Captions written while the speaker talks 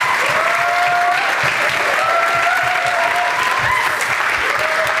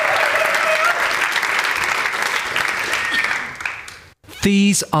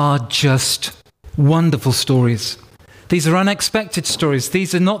These are just wonderful stories. These are unexpected stories.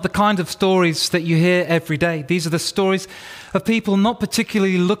 These are not the kind of stories that you hear every day. These are the stories of people not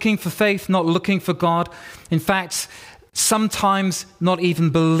particularly looking for faith, not looking for God. In fact, sometimes not even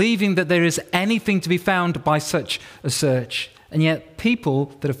believing that there is anything to be found by such a search. And yet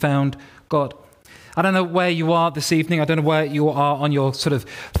people that have found God. I don't know where you are this evening. I don't know where you are on your sort of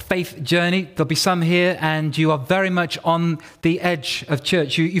faith journey. There'll be some here and you are very much on the edge of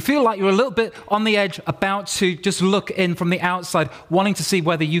church. You feel like you're a little bit on the edge, about to just look in from the outside, wanting to see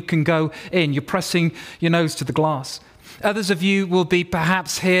whether you can go in. You're pressing your nose to the glass. Others of you will be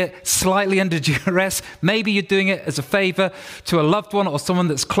perhaps here slightly under duress. Maybe you're doing it as a favor to a loved one or someone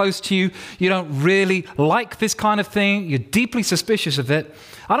that's close to you. You don't really like this kind of thing. You're deeply suspicious of it.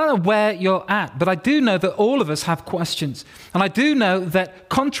 I don't know where you're at, but I do know that all of us have questions. And I do know that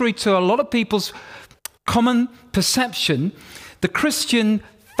contrary to a lot of people's common perception, the Christian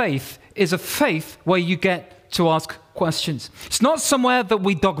faith is a faith where you get to ask questions. It's not somewhere that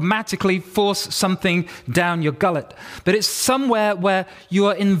we dogmatically force something down your gullet, but it's somewhere where you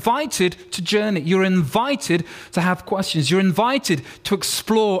are invited to journey. You're invited to have questions. You're invited to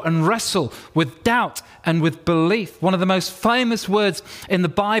explore and wrestle with doubt and with belief. One of the most famous words in the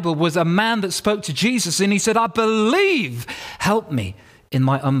Bible was a man that spoke to Jesus and he said, "I believe, help me in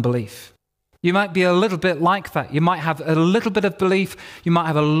my unbelief." You might be a little bit like that. You might have a little bit of belief. You might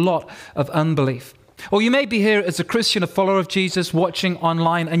have a lot of unbelief. Or you may be here as a Christian, a follower of Jesus, watching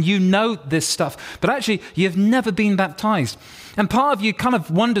online, and you know this stuff, but actually you've never been baptized. And part of you kind of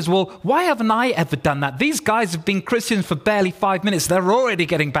wonders, well, why haven't I ever done that? These guys have been Christians for barely 5 minutes. They're already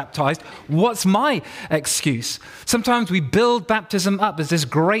getting baptized. What's my excuse? Sometimes we build baptism up as this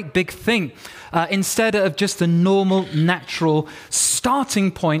great big thing instead of just the normal, natural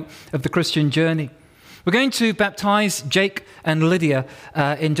starting point of the Christian journey. We're going to baptize Jake and Lydia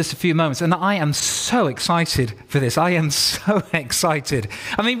in just a few moments, and I am so excited for this. I am so excited.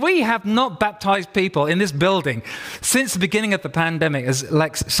 I mean, we have not baptized people in this building since the beginning of the pandemic, as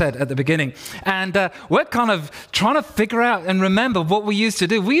Lex said at the beginning, and we're kind of trying to figure out and remember what we used to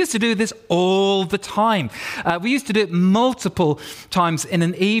do. We used to do this all the time. We used to do it multiple times in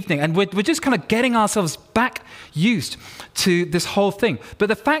an evening, and we're just kind of getting ourselves back used to this whole thing. But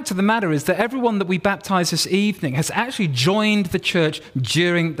the fact of the matter is that everyone that we baptize this evening has actually joined the church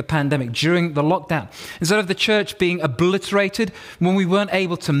during the pandemic, during the lockdown. Instead of the church being obliterated when we weren't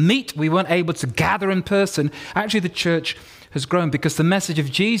able to meet, we weren't able to gather in person, actually the church has grown because the message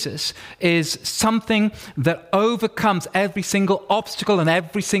of Jesus is something that overcomes every single obstacle and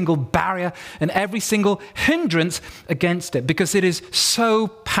every single barrier and every single hindrance against it, because it is so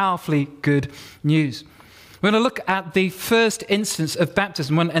powerfully good news. We're going to look at the first instance of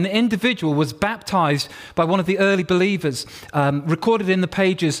baptism when an individual was baptized by one of the early believers, recorded in the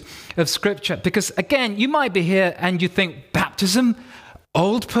pages of Scripture. Because again, you might be here and you think, baptism?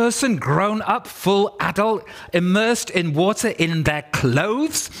 Old person, grown up, full adult, immersed in water in their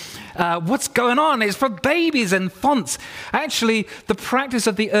clothes? What's going on? It's for babies and fonts. Actually, the practice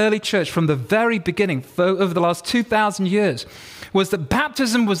of the early church from the very beginning, over the last 2,000 years, was that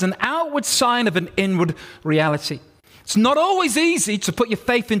baptism was an outward sign of an inward reality. It's not always easy to put your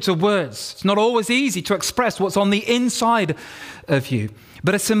faith into words. It's not always easy to express what's on the inside of you.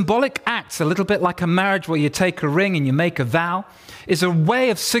 But a symbolic act, a little bit like a marriage where you take a ring and you make a vow, is a way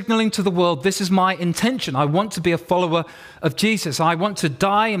of signaling to the world, this is my intention. I want to be a follower of Jesus. I want to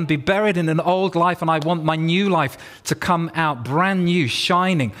die and be buried in an old life, and I want my new life to come out brand new,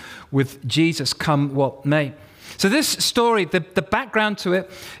 shining with Jesus, come what may. So this story, the background to it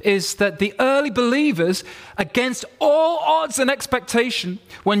is that the early believers, against all odds and expectation,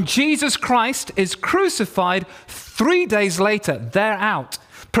 when Jesus Christ is crucified, 3 days later, they're out,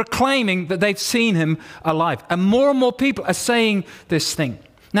 proclaiming that they've seen him alive. And more people are saying this thing.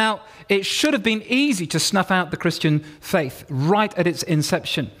 Now, it should have been easy to snuff out the Christian faith right at its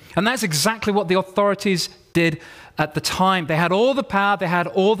inception. And that's exactly what the authorities did at the time. They had all the power, they had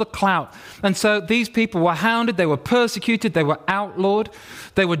all the clout. And so these people were hounded, they were persecuted, they were outlawed,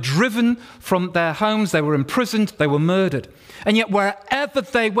 they were driven from their homes, they were imprisoned, they were murdered. And yet wherever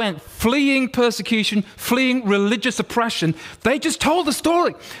they went, fleeing persecution, fleeing religious oppression, they just told the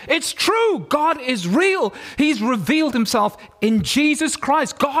story. It's true. God is real. He's revealed himself in Jesus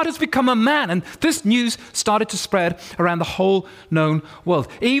Christ. God has become a man. And this news started to spread around the whole known world,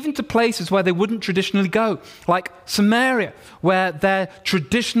 even to places where they wouldn't traditionally go, like Samaria, where their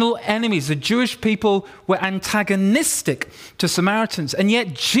traditional enemies, the Jewish people, were antagonistic to Samaritans. And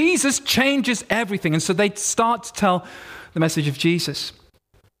yet Jesus changes everything. And so they start to tell the message of Jesus.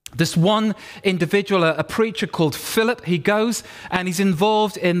 This one individual, a preacher called Philip, he goes and he's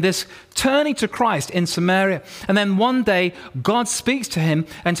involved in this turning to Christ in Samaria. And then one day, God speaks to him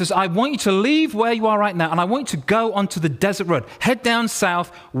and says, I want you to leave where you are right now, and I want you to go onto the desert road. Head down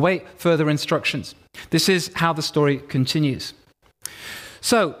south, wait further instructions. This is how the story continues.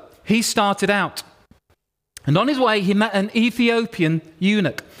 So he started out, and on his way, he met an Ethiopian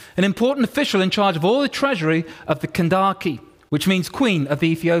eunuch, an important official in charge of all the treasury of the Kandake, which means queen of the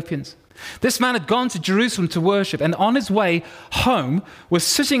Ethiopians. This man had gone to Jerusalem to worship, and on his way home was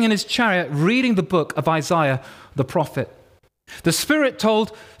sitting in his chariot reading the book of Isaiah the prophet. The Spirit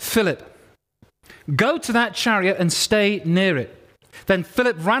told Philip, go to that chariot and stay near it. Then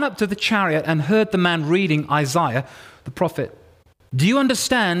Philip ran up to the chariot and heard the man reading Isaiah the prophet. Do you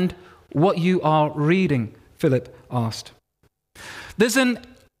understand what you are reading? Philip asked. There's an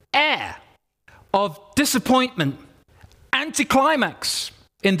air of disappointment, anticlimax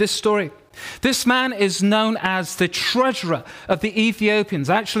in this story. This man is known as the treasurer of the Ethiopians.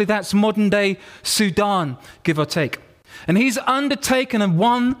 Actually, that's modern day Sudan, give or take. And he's undertaken a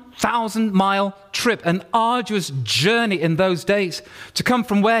 1,000-mile trip, an arduous journey in those days, to come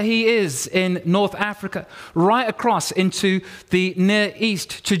from where he is in North Africa, right across into the Near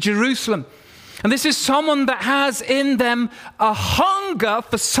East to Jerusalem. And this is someone that has in them a hunger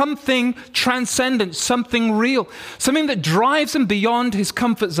for something transcendent, something real, something that drives him beyond his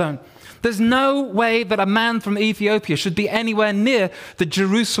comfort zone. There's no way that a man from Ethiopia should be anywhere near the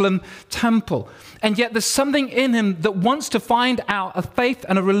Jerusalem temple. And yet there's something in him that wants to find out a faith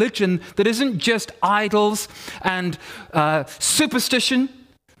and a religion that isn't just idols and superstition,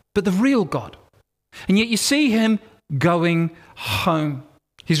 but the real God. And yet you see him going home.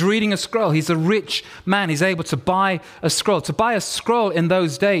 He's reading a scroll. He's a rich man. He's able to buy a scroll. To buy a scroll in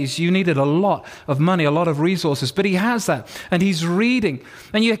those days, you needed a lot of money, a lot of resources. But he has that, and he's reading.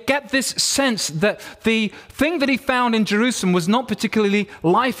 And you get this sense that the thing that he found in Jerusalem was not particularly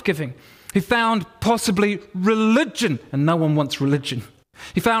life-giving. He found possibly religion, and no one wants religion.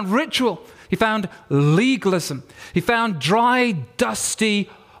 He found ritual. He found legalism. He found dry, dusty,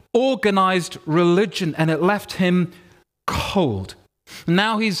 organized religion, and it left him cold.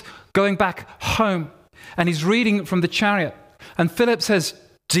 Now he's going back home and he's reading from the chariot. And Philip says,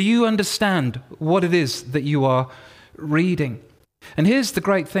 do you understand what it is that you are reading? And here's the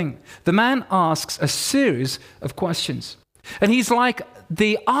great thing. The man asks a series of questions. And he's like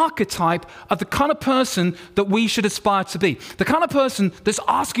the archetype of the kind of person that we should aspire to be. The kind of person that's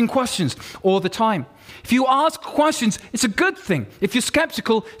asking questions all the time. If you ask questions, it's a good thing. If you're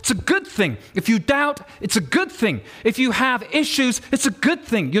skeptical, it's a good thing. If you doubt, it's a good thing. If you have issues, it's a good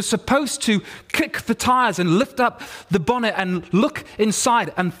thing. You're supposed to kick the tires and lift up the bonnet and look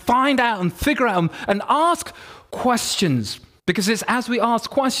inside and find out and figure out and ask questions. Because it's as we ask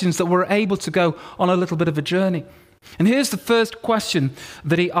questions that we're able to go on a little bit of a journey. And here's the first question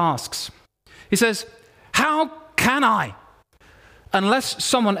that he asks. He says, how can I? Unless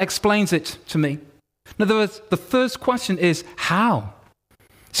someone explains it to me. In other words, the first question is, how?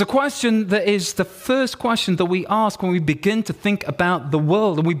 It's a question that is the first question that we ask when we begin to think about the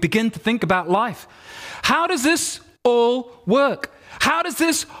world and we begin to think about life. How does this all work? How does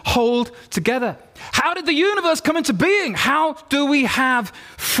this hold together? How did the universe come into being? How do we have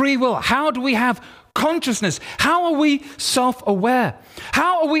free will? How do we have consciousness? How are we self-aware?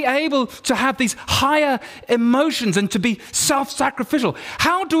 How are we able to have these higher emotions and to be self-sacrificial?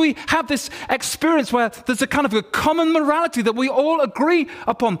 How do we have this experience where there's a kind of a common morality that we all agree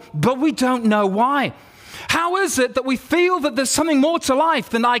upon, but we don't know why? How is it that we feel that there's something more to life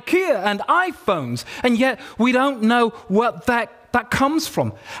than IKEA and iPhones, and yet we don't know what that comes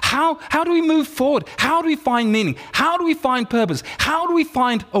from? How do we move forward? How do we find meaning? How do we find purpose? How do we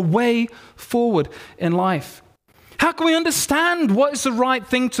find a way forward in life? How can we understand what is the right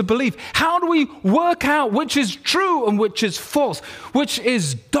thing to believe? How do we work out which is true and which is false, which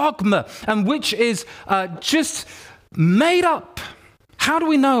is dogma and which is just made up? How do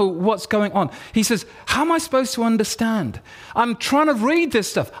we know what's going on? He says, how am I supposed to understand? I'm trying to read this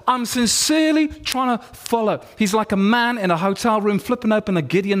stuff. I'm sincerely trying to follow. He's like a man in a hotel room flipping open a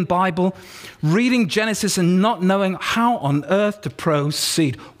Gideon Bible, reading Genesis and not knowing how on earth to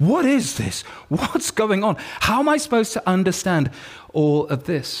proceed. What is this? What's going on? How am I supposed to understand all of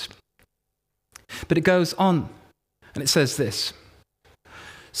this? But it goes on and it says this.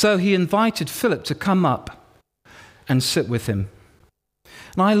 So he invited Philip to come up and sit with him.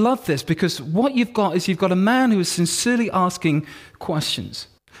 And I love this because what you've got is you've got a man who is sincerely asking questions.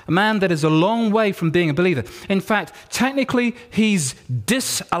 A man that is a long way from being a believer. In fact, technically, he's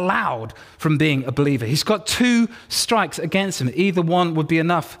disallowed from being a believer. He's got 2 strikes against him. Either one would be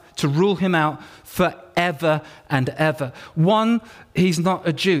enough to rule him out forever and ever. 1, he's not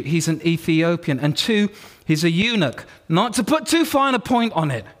a Jew. He's an Ethiopian. And 2, he's a eunuch. Not to put too fine a point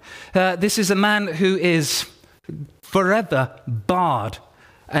on it. This is a man who is forever barred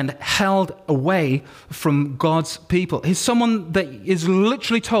and held away from God's people. He's someone that is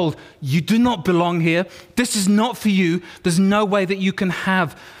literally told, you do not belong here. This is not for you. There's no way that you can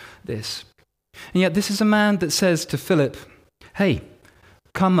have this. And yet this is a man that says to Philip, hey,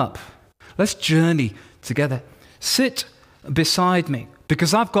 come up. Let's journey together. Sit beside me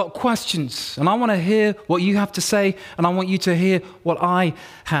because I've got questions and I want to hear what you have to say and I want you to hear what I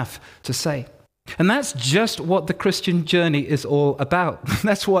have to say. And that's just what the Christian journey is all about.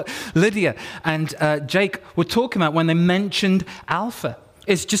 That's what Lydia and Jake were talking about when they mentioned Alpha.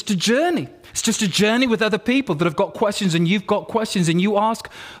 It's just a journey. It's just a journey with other people that have got questions and you've got questions and you ask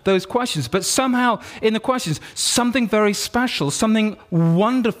those questions. But somehow in the questions, something very special, something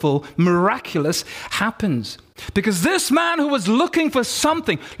wonderful, miraculous happens. Because this man who was looking for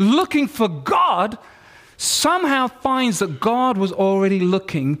something, looking for God, somehow finds that God was already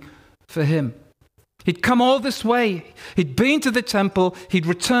looking for him. He'd come all this way. He'd been to the temple. He'd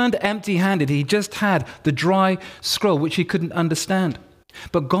returned empty-handed. He just had the dry scroll, which he couldn't understand.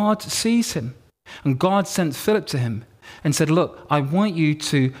 But God sees him. And God sent Philip to him and said, look, I want you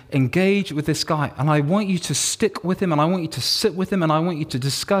to engage with this guy. And I want you to stick with him. And I want you to sit with him. And I want you to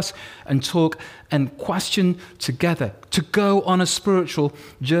discuss and talk and question together. To go on a spiritual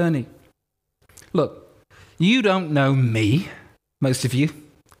journey. Look, you don't know me, most of you.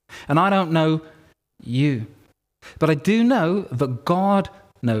 And I don't know you. But I do know that God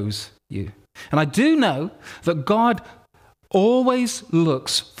knows you. And I do know that God always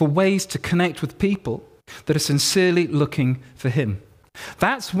looks for ways to connect with people that are sincerely looking for him.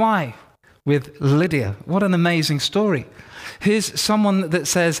 That's why with Lydia, what an amazing story. Here's someone that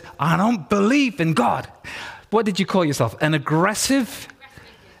says, I don't believe in God. What did you call yourself? An aggressive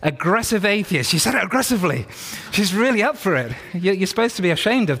atheist. She said it aggressively. She's really up for it. You're supposed to be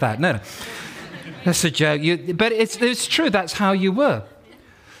ashamed of that. No. That's a joke. But it's true. That's how you were.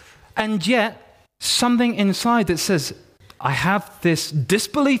 And yet, something inside that says, I have this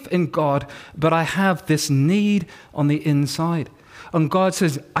disbelief in God, but I have this need on the inside. And God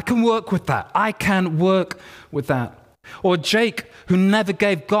says, I can work with that. I can work with that. Or Jake, who never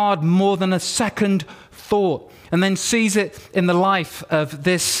gave God more than a second thought, and then sees it in the life of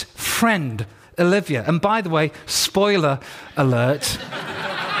this friend, Olivia. And by the way, spoiler alert,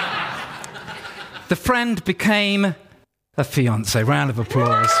 the friend became a fiancé. Round of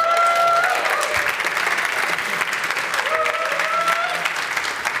applause.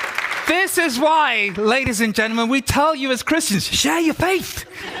 This is why, ladies and gentlemen, we tell you as Christians, share your faith.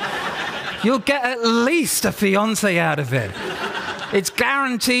 You'll get at least a fiancé out of it. It's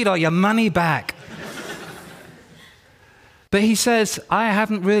guaranteed or your money back. But he says, I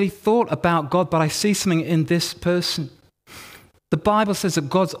haven't really thought about God, but I see something in this person. The Bible says that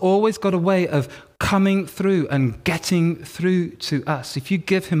God's always got a way of coming through and getting through to us if you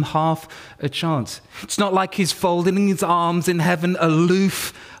give him half a chance. It's not like he's folding his arms in heaven,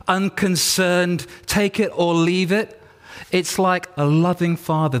 aloof, unconcerned, take it or leave it. It's like a loving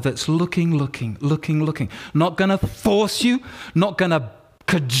father that's looking. Not going to force you, not going to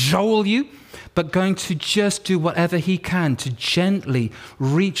cajole you, but going to just do whatever he can to gently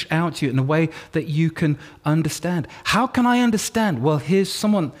reach out to you in a way that you can understand. How can I understand? Well, here's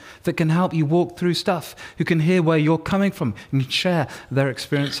someone that can help you walk through stuff, who can hear where you're coming from and share their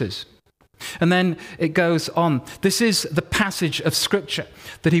experiences. And then it goes on. This is the passage of Scripture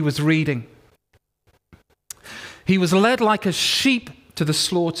that he was reading. He was led like a sheep to the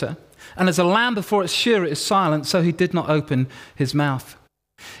slaughter, and as a lamb before its shearer is silent, so he did not open his mouth.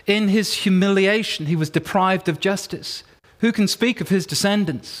 In his humiliation, he was deprived of justice. Who can speak of his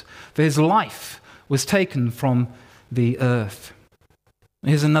descendants? For his life was taken from the earth.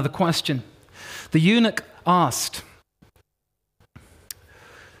 Here's another question. The eunuch asked,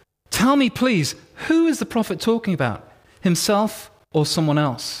 tell me, please, who is the prophet talking about? Himself or someone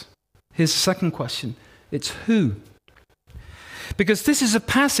else? Here's the second question. It's who. Because this is a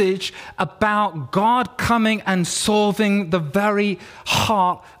passage about God coming and solving the very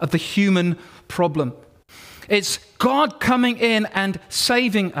heart of the human problem. It's God coming in and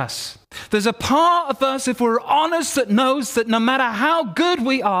saving us. There's a part of us, if we're honest, that knows that no matter how good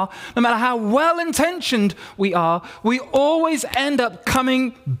we are, no matter how well-intentioned we are, we always end up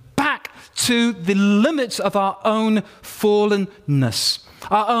coming back to the limits of our own fallenness,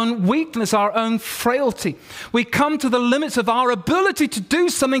 our own weakness, our own frailty. We come to the limits of our ability to do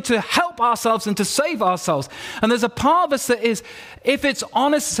something to help ourselves and to save ourselves. And there's a part of us that is, if it's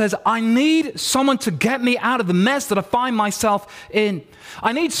honest, says, I need someone to get me out of the mess that I find myself in.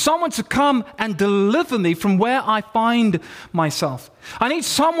 I need someone to come and deliver me from where I find myself. I need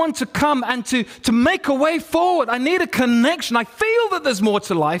someone to come and to make a way forward. I need a connection. I feel that there's more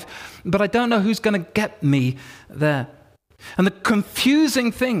to life, but I don't know who's going to get me there. And the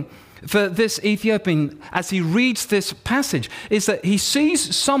confusing thing for this Ethiopian as he reads this passage is that he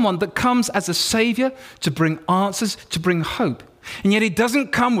sees someone that comes as a savior to bring answers, to bring hope. And yet he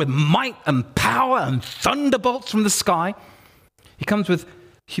doesn't come with might and power and thunderbolts from the sky. He comes with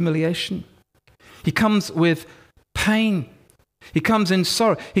humiliation. He comes with pain. He comes in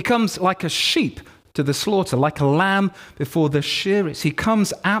sorrow. He comes like a sheep to the slaughter, like a lamb before the shearers. He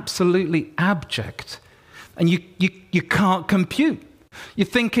comes absolutely abject. And you can't compute. You're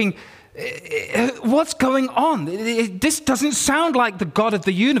thinking, what's going on? This doesn't sound like the God of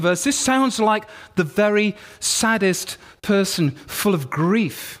the universe. This sounds like the very saddest person full of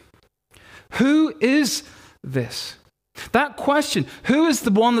grief. Who is this? That question, who is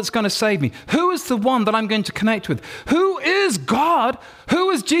the one that's going to save me? Who is the one that I'm going to connect with? Who is God? Who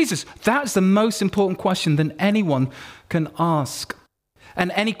is Jesus? That's the most important question that anyone can ask.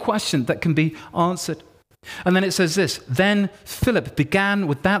 And any question that can be answered. And then it says this, then Philip began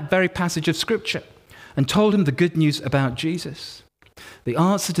with that very passage of Scripture and told him the good news about Jesus. The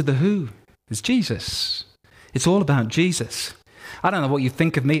answer to the who is Jesus. It's all about Jesus. I don't know what you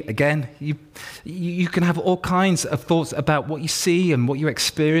think of me. Again, you can have all kinds of thoughts about what you see and what you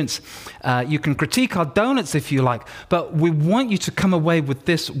experience. You can critique our donuts if you like, but we want you to come away with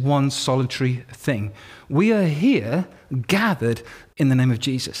this one solitary thing. We are here gathered in the name of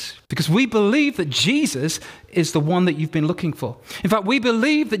Jesus because we believe that Jesus is the one that you've been looking for. In fact, we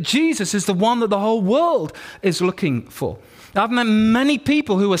believe that Jesus is the one that the whole world is looking for. Now, I've met many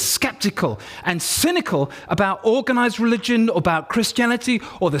people who are skeptical and cynical about organized religion, about Christianity,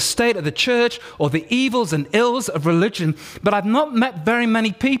 or the state of the church, or the evils and ills of religion, but I've not met very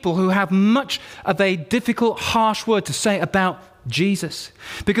many people who have much of a difficult, harsh word to say about Jesus.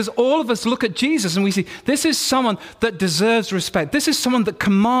 Because all of us look at Jesus and we see, this is someone that deserves respect. This is someone that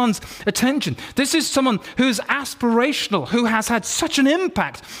commands attention. This is someone who's aspirational, who has had such an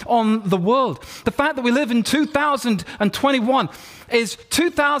impact on the world. The fact that we live in 2021 is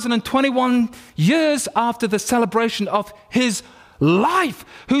 2021 years after the celebration of his life,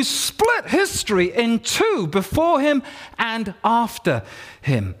 who split history in two, before him and after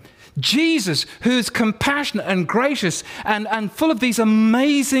him. Jesus, who's compassionate and gracious and full of these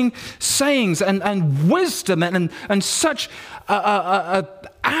amazing sayings and wisdom and such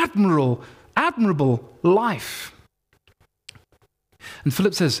admirable life. And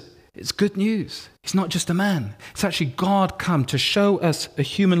Philip says, it's good news. He's not just a man. It's actually God come to show us a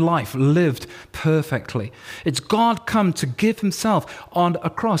human life lived perfectly. It's God come to give himself on a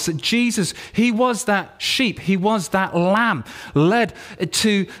cross. That Jesus, he was that sheep. He was that lamb led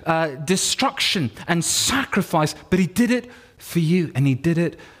to destruction and sacrifice. But he did it for you and he did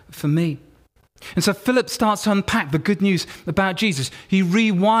it for me. And so Philip starts to unpack the good news about Jesus. He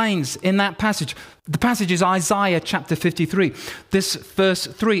rewinds in that passage. The passage is Isaiah chapter 53. This verse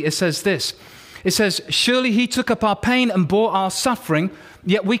 3, it says this. It says, surely he took up our pain and bore our suffering,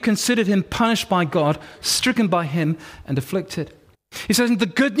 yet we considered him punished by God, stricken by him and afflicted. He says, the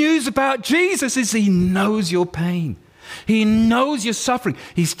good news about Jesus is he knows your pain. He knows your suffering.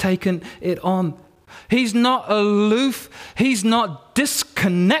 He's taken it on. He's not aloof. He's not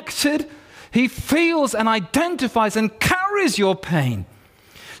disconnected. He feels and identifies and carries your pain.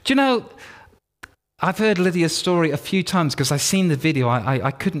 Do you know, I've heard Lydia's story a few times because I've seen the video.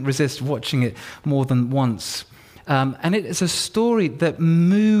 I couldn't resist watching it more than once. And it is a story that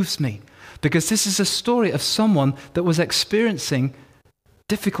moves me because this is a story of someone that was experiencing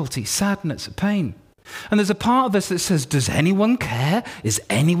difficulty, sadness, pain. And there's a part of us that says, does anyone care? Is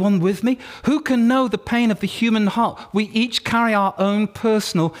anyone with me? Who can know the pain of the human heart? We each carry our own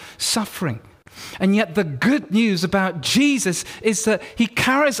personal suffering. And yet the good news about Jesus is that he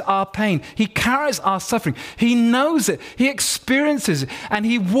carries our pain. He carries our suffering. He knows it. He experiences it. And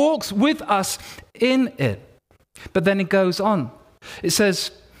he walks with us in it. But then it goes on. It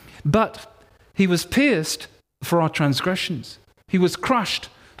says, but he was pierced for our transgressions. He was crushed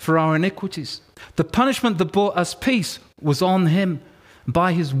for our iniquities. The punishment that brought us peace was on him.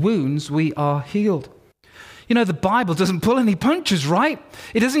 By his wounds we are healed. You know, the Bible doesn't pull any punches, right?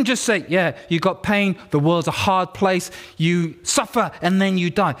 It doesn't just say, yeah, you got pain, the world's a hard place, you suffer, and then you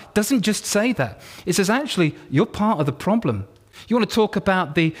die. It doesn't just say that. It says, actually, you're part of the problem. You want to talk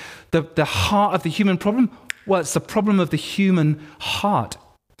about the heart of the human problem? Well, it's the problem of the human heart.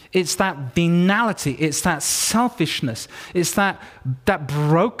 It's that venality, it's that selfishness, it's that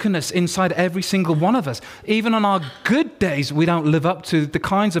brokenness inside every single one of us. Even on our good days, we don't live up to the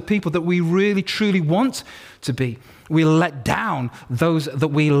kinds of people that we really, truly want to be. We let down those that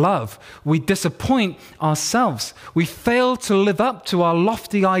we love. We disappoint ourselves. We fail to live up to our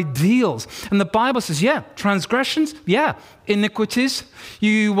lofty ideals. And the Bible says, yeah, transgressions, yeah, iniquities.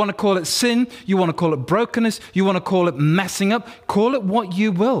 You want to call it sin. You want to call it brokenness. You want to call it messing up. Call it what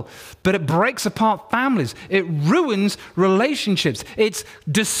you will. But it breaks apart families. It ruins relationships. It's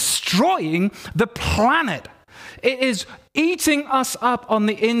destroying the planet. It is eating us up on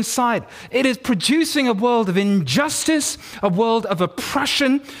the inside. It is producing a world of injustice, a world of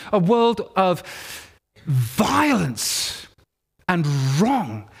oppression, a world of violence and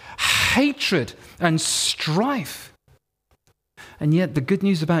wrong, hatred and strife. And yet the good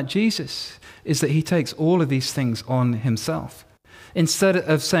news about Jesus is that he takes all of these things on himself. Instead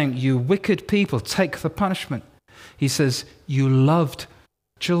of saying, you wicked people, take the punishment, he says, you loved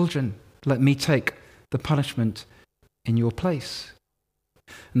children, let me take the punishment in your place.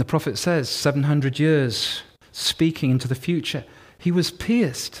 And the prophet says, 700 years speaking into the future, he was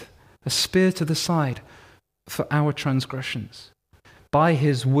pierced, a spear to the side for our transgressions. By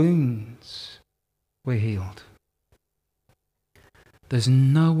his wounds we're healed. There's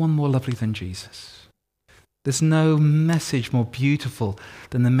no one more lovely than Jesus. There's no message more beautiful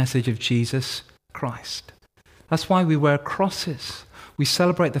than the message of Jesus Christ. That's why we wear crosses. We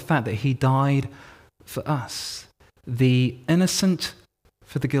celebrate the fact that he died for us, the innocent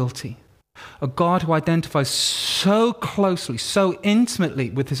for the guilty. A God who identifies so closely, so intimately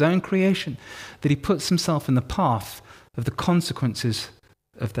with his own creation that he puts himself in the path of the consequences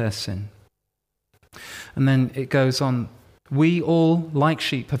of their sin. And then it goes on, we all, like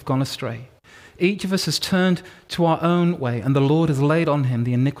sheep, have gone astray. Each of us has turned to our own way, and the Lord has laid on him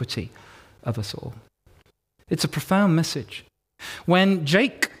the iniquity of us all. It's a profound message. When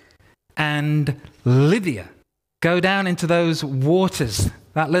Jake and Lydia go down into those waters,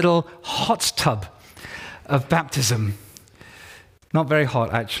 that little hot tub of baptism. Not very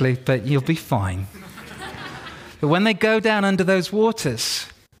hot, actually, but you'll be fine. But when they go down under those waters,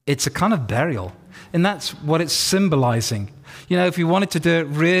 it's a kind of burial. And that's what it's symbolizing. You know, if we wanted to do it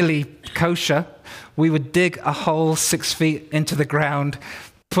really kosher, we would dig a hole 6 feet into the ground,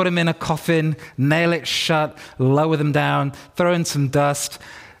 put them in a coffin, nail it shut, lower them down, throw in some dust,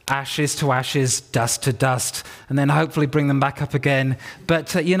 ashes to ashes, dust to dust, and then hopefully bring them back up again. But,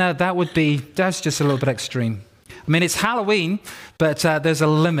 that's just a little bit extreme. I mean, it's Halloween, but there's a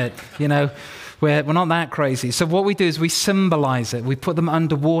limit, we're not that crazy. So what we do is we symbolize it. We put them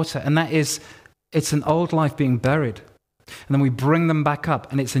underwater, and it's an old life being buried. And then we bring them back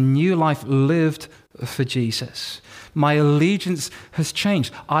up, and it's a new life lived for Jesus. My allegiance has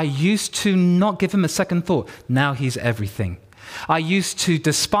changed. I used to not give him a second thought. Now he's everything. I used to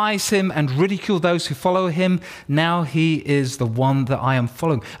despise him and ridicule those who follow him. Now he is the one that I am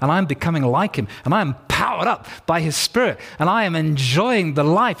following. And I'm becoming like him. And I am powered up by his Spirit. And I am enjoying the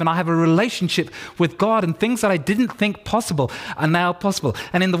life. And I have a relationship with God. And things that I didn't think possible are now possible.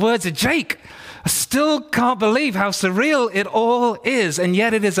 And in the words of Jake, I still can't believe how surreal it all is. And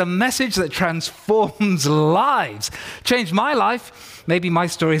yet it is a message that transforms lives. Changed my life. Maybe my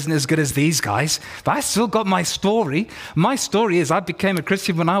story isn't as good as these guys, but I still got my story. My story is I became a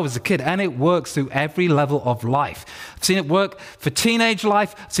Christian when I was a kid, and it works through every level of life. I've seen it work for teenage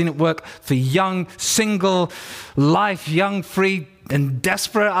life. I've seen it work for young, single life, young, free, and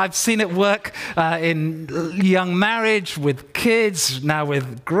desperate. I've seen it work in young marriage, with kids, now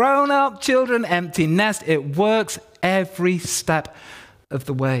with grown-up children, empty nest. It works every step of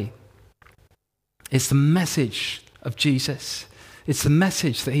the way. It's the message of Jesus. It's the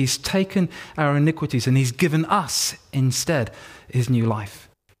message that he's taken our iniquities and he's given us instead his new life.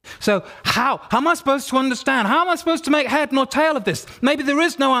 So how am I supposed to understand? How am I supposed to make head nor tail of this? Maybe there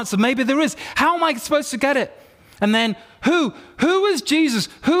is no answer. Maybe there is. How am I supposed to get it? And then who is Jesus?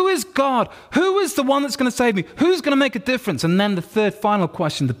 Who is God? Who is the one that's going to save me? Who's going to make a difference? And then the third final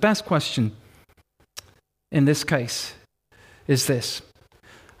question, the best question in this case is this.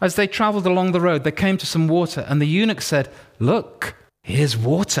 As they traveled along the road, they came to some water, and the eunuch said, "Look, here's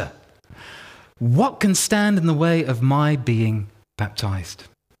water. What can stand in the way of my being baptized?"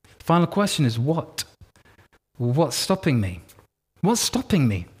 The final question is what? What's stopping me? What's stopping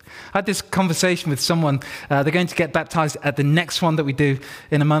me? I had this conversation with someone. They're going to get baptized at the next one that we do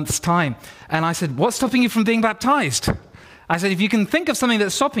in a month's time. And I said, what's stopping you from being baptized? I said, if you can think of something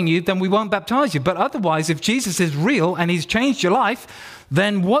that's stopping you, then we won't baptize you. But otherwise, if Jesus is real and he's changed your life,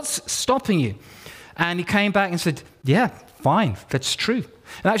 then what's stopping you? And he came back and said, yeah, fine, that's true.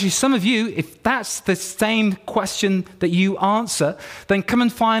 And actually, some of you, if that's the same question that you answer, then come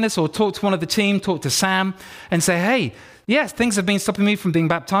and find us or talk to one of the team, talk to Sam and say, hey, yes, things have been stopping me from being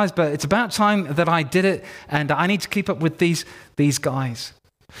baptized, but it's about time that I did it and I need to keep up with these guys.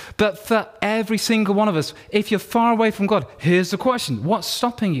 But for every single one of us, if you're far away from God, here's the question. What's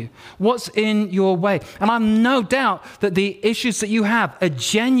stopping you? What's in your way? And I have no doubt that the issues that you have are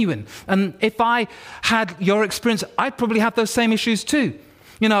genuine. And if I had your experience, I'd probably have those same issues too.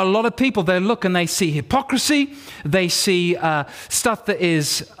 You know, a lot of people, they look and they see hypocrisy. They see stuff that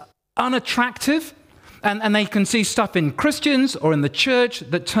is unattractive. And they can see stuff in Christians or in the church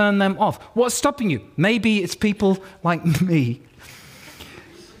that turn them off. What's stopping you? Maybe it's people like me.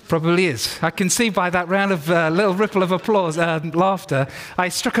 Probably is. I can see by that round of little ripple of applause, laughter, I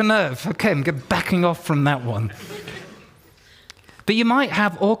struck a nerve. Okay, I'm backing off from that one. But you might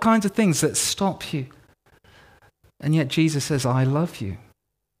have all kinds of things that stop you. And yet Jesus says, I love you.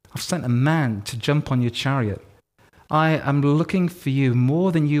 I've sent a man to jump on your chariot. I am looking for you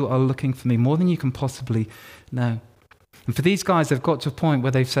more than you are looking for me, more than you can possibly know. And for these guys, they've got to a point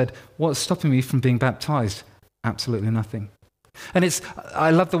where they've said, what's stopping me from being baptized? Absolutely nothing. And I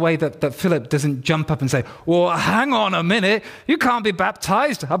love the way that Philip doesn't jump up and say, well, hang on a minute, you can't be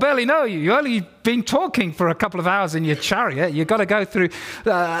baptized. I barely know you. You've only been talking for a couple of hours in your chariot. You've got to go through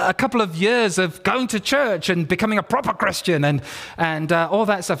a couple of years of going to church and becoming a proper Christian and all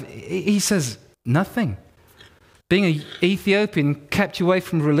that stuff. He says, nothing. Being an Ethiopian kept you away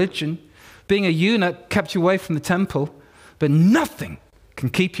from religion. Being a eunuch kept you away from the temple. But nothing can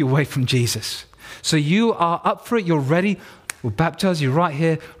keep you away from Jesus. So you are up for it. You're ready. We'll baptize you right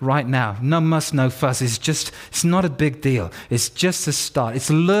here, right now. No muss, no fuss. It's not a big deal. It's just a start. It's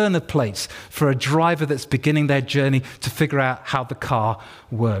learner plates for a driver that's beginning their journey to figure out how the car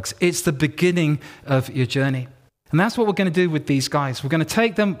works. It's the beginning of your journey. And that's what we're going to do with these guys. We're going to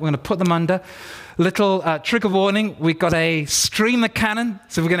take them, we're going to put them under. Little trigger warning, we've got a streamer cannon,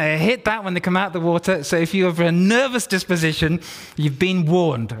 so we're going to hit that when they come out of the water. So if you have a nervous disposition, you've been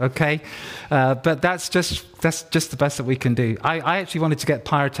warned, okay? But that's just the best that we can do. I actually wanted to get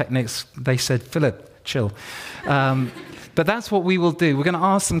pyrotechnics. They said, Philip, chill. But that's what we will do. We're going to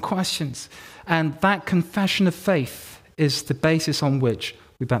ask some questions. And that confession of faith is the basis on which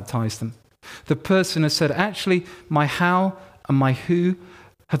we baptize them. The person has said, actually, my how and my who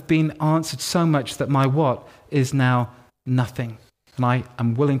have been answered so much that my what is now nothing. And I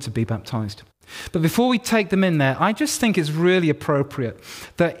am willing to be baptized. But before we take them in there, I just think it's really appropriate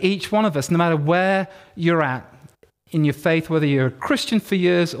that each one of us, no matter where you're at in your faith, whether you're a Christian for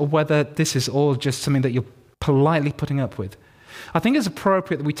years or whether this is all just something that you're politely putting up with, I think it's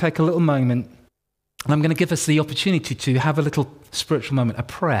appropriate that we take a little moment, and I'm going to give us the opportunity to have a little spiritual moment, a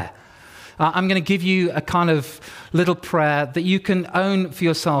prayer. I'm going to give you a kind of little prayer that you can own for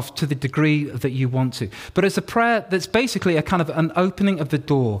yourself to the degree that you want to. But it's a prayer that's basically a kind of an opening of the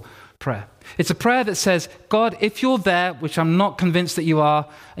door prayer. It's a prayer that says, God, if you're there, which I'm not convinced that you are,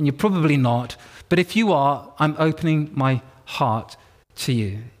 and you're probably not, but if you are, I'm opening my heart to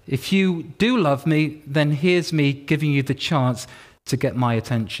you. If you do love me, then here's me giving you the chance to get my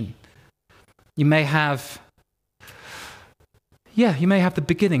attention. You may have the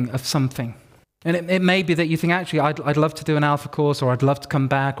beginning of something. And it may be that you think, actually, I'd love to do an Alpha course, or I'd love to come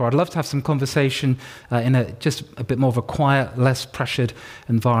back, or I'd love to have some conversation in just a bit more of a quiet, less pressured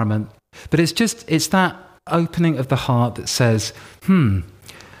environment. But it's that opening of the heart that says,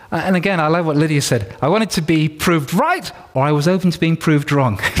 And again, I like what Lydia said. I wanted to be proved right, or I was open to being proved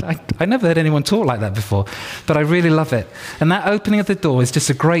wrong. I never heard anyone talk like that before, but I really love it. And that opening of the door is just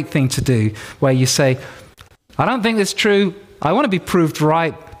a great thing to do, where you say, I don't think it's true. I want to be proved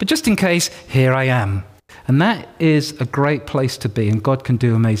right, but just in case, here I am. And that is a great place to be, and God can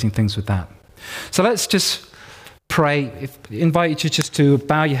do amazing things with that. So let's just pray. I invite you just to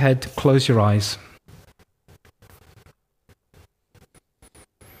bow your head, close your eyes.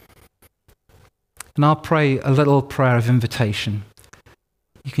 And I'll pray a little prayer of invitation.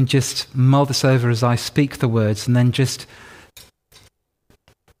 You can just mull this over as I speak the words, and then just,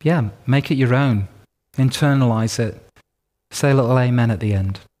 make it your own. Internalize it. Say a little amen at the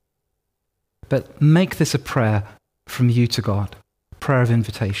end. But make this a prayer from you to God, a prayer of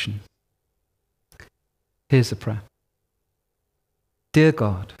invitation. Here's the prayer. Dear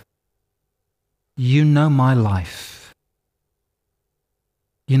God, you know my life.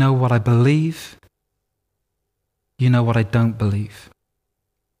 You know what I believe. You know what I don't believe.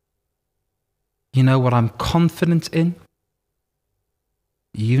 You know what I'm confident in.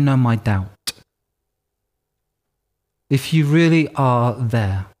 You know my doubt. If you really are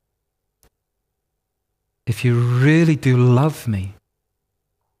there, if you really do love me,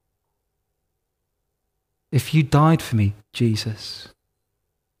 if you died for me, Jesus,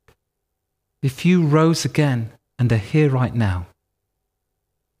 if you rose again and are here right now,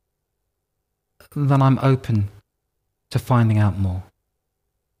 then I'm open to finding out more.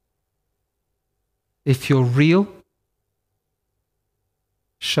 If you're real,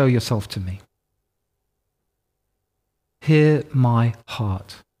 show yourself to me. Hear my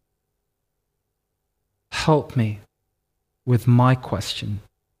heart. Help me with my question,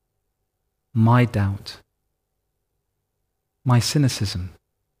 my doubt, my cynicism.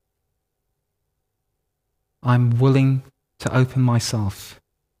 I'm willing to open myself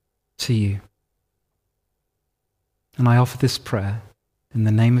to you. And I offer this prayer in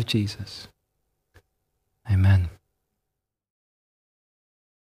the name of Jesus. Amen.